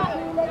down!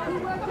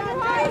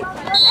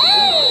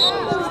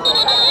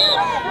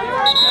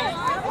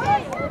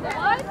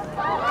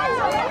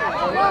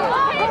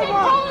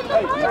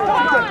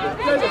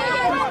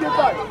 get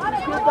back.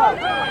 Get back.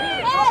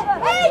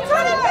 Hey,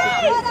 turn it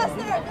back.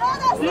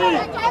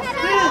 Steve,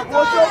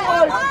 what's your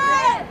line?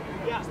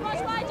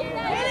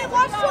 Hit it,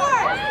 one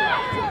short.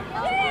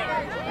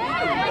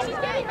 She's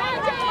getting back,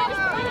 Jay.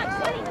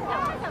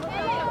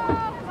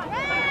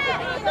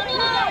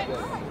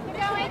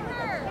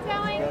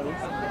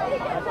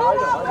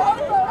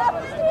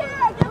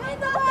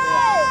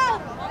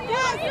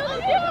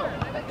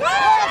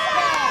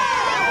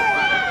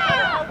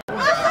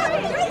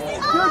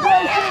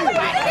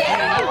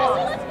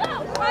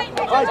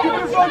 Alright, keep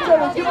it in front,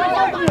 Jenna. Keep it in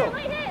front of you.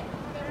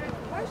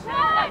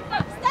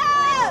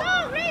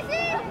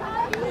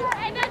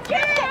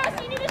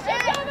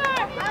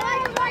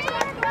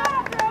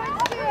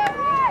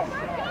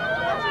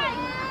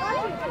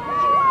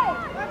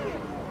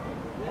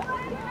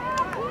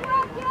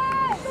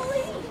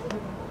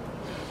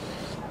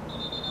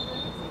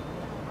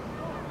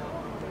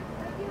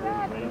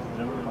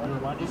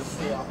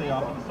 Stay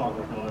off of the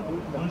soccer field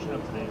and finish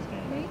up today's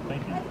game.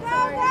 Thank you. Let's go,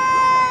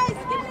 guys!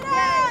 Give it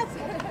up!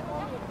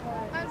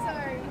 I'm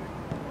sorry.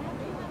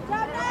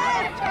 Job,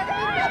 guys!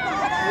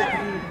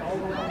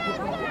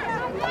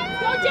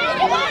 Go, Jay,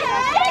 get wide!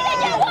 Jay,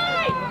 get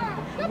wide!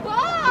 Good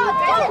ball!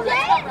 Go,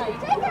 Jay!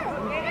 Take her!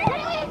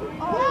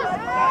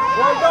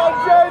 Well done,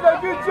 Jada.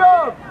 Good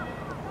job.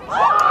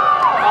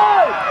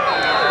 Hey!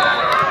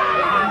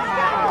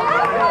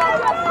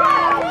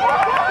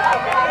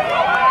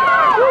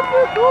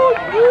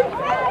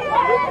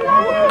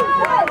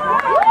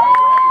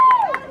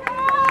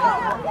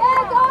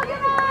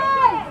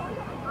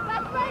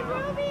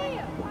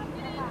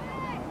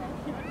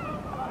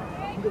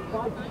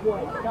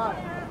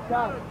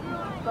 Cut.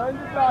 Stand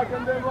it back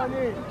and then run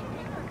in.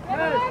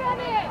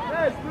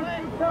 Yes, look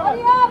to cut.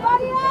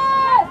 Body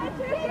up!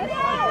 Get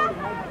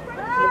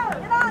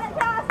on it,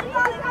 Cass! Get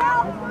on it,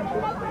 girl!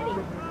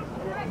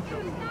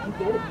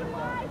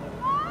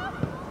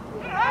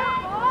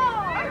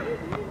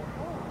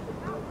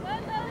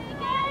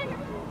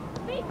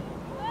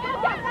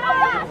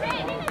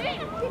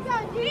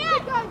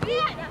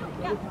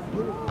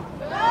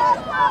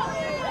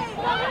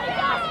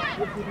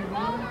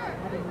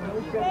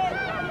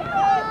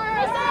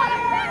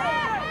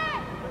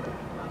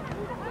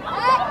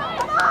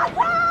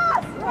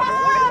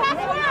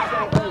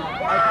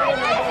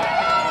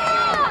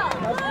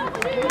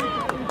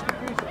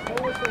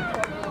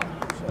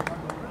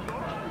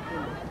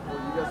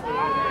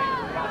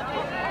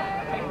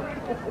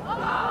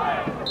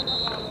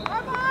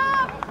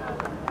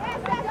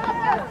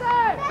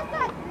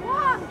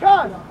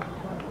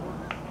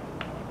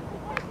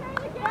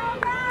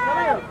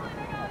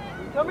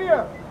 Come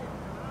here.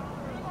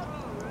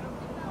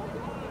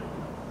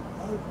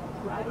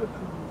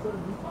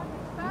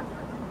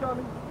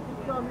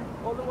 Keep coming,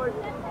 all the way.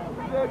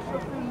 The extra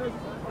fitness.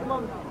 Come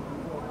on.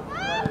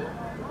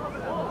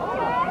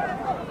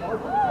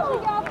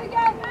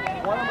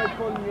 Why am I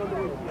calling you on the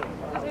way here?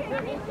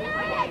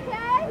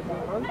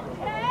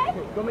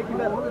 Go make you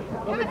better.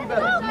 Go make you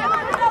better.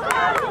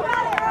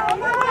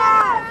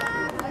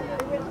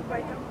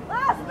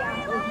 Last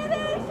game,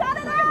 ladies! Shut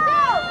it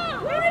out!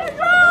 We need to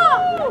draw!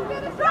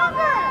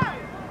 Stronger!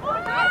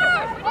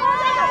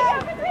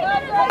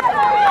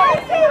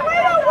 Gracie, we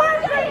don't want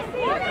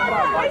Gracie!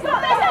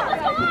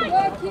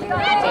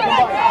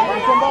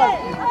 Come on.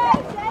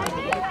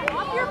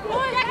 Off your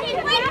point!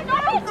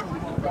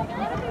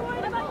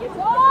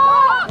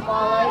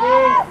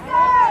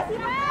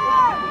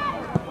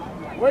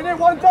 Wait it,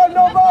 one time,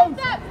 no bounce!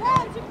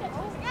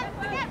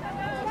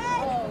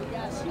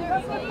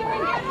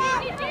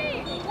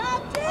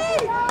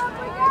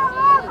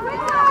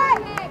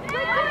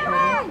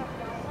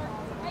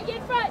 Get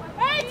in front!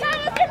 Hey, time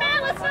with your man!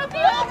 Let's not be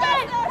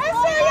open!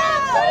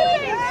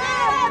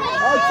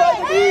 Outside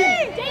the D!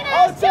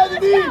 Outside the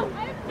D!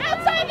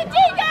 Outside the D,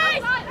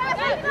 guys!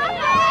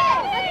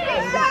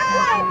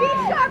 Be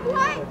sharp,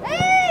 white!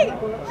 Hey!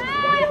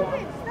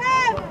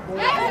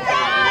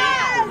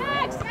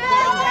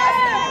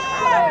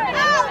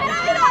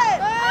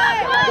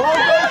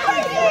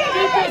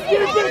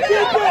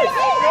 Keep it!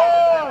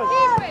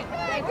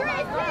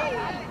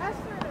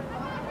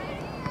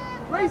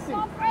 Gracie!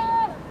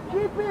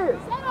 Keep it!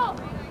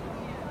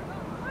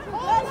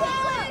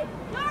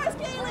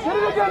 Hit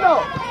it again now!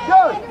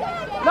 Good!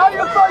 Now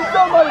you find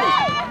somebody!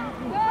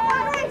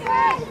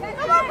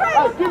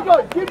 Right, keep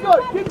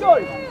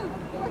going!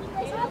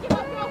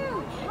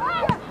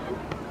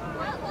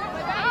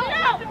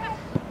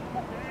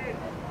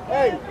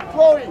 Hey,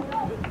 Chloe!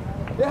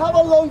 They have a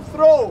long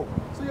throw,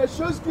 so you're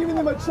just giving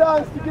them a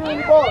chance to get in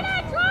the box.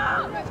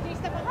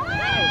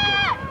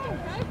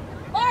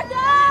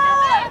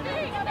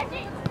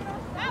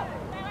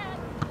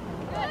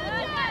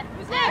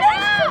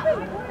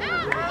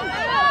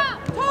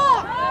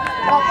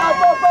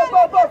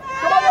 Up!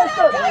 Come on,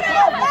 Esther!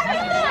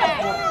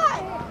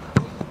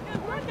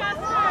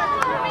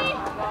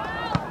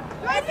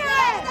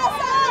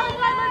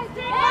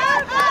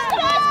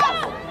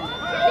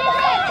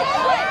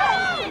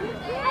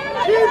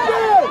 Keep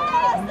it!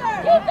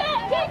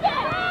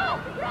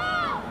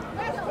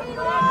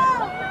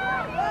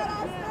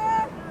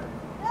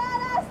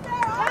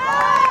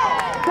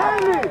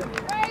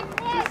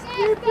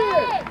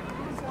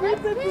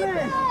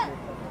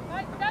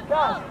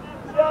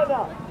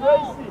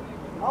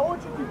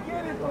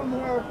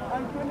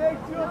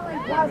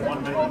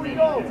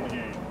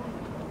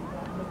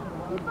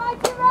 Don't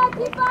forget,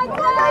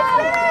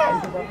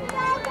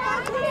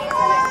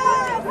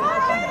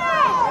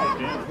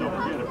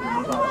 if you're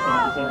looking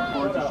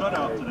towards a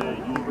shutout today,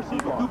 you will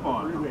receive a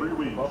coupon for free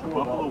wings from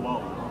Buffalo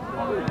Wild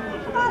Wings.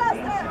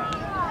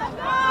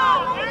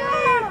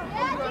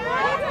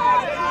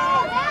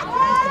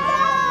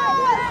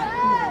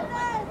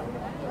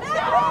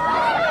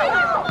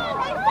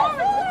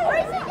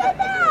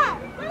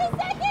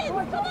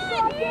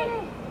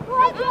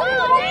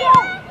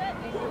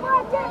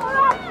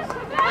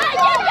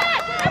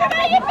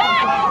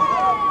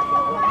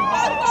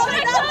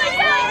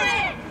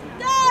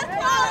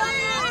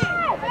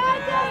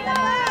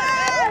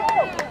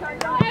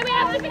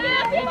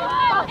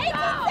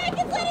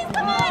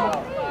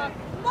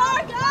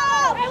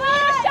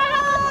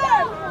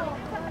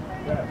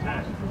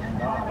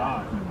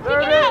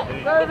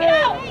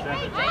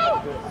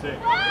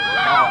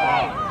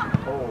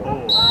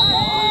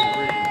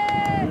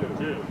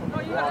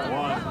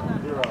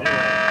 One, 0.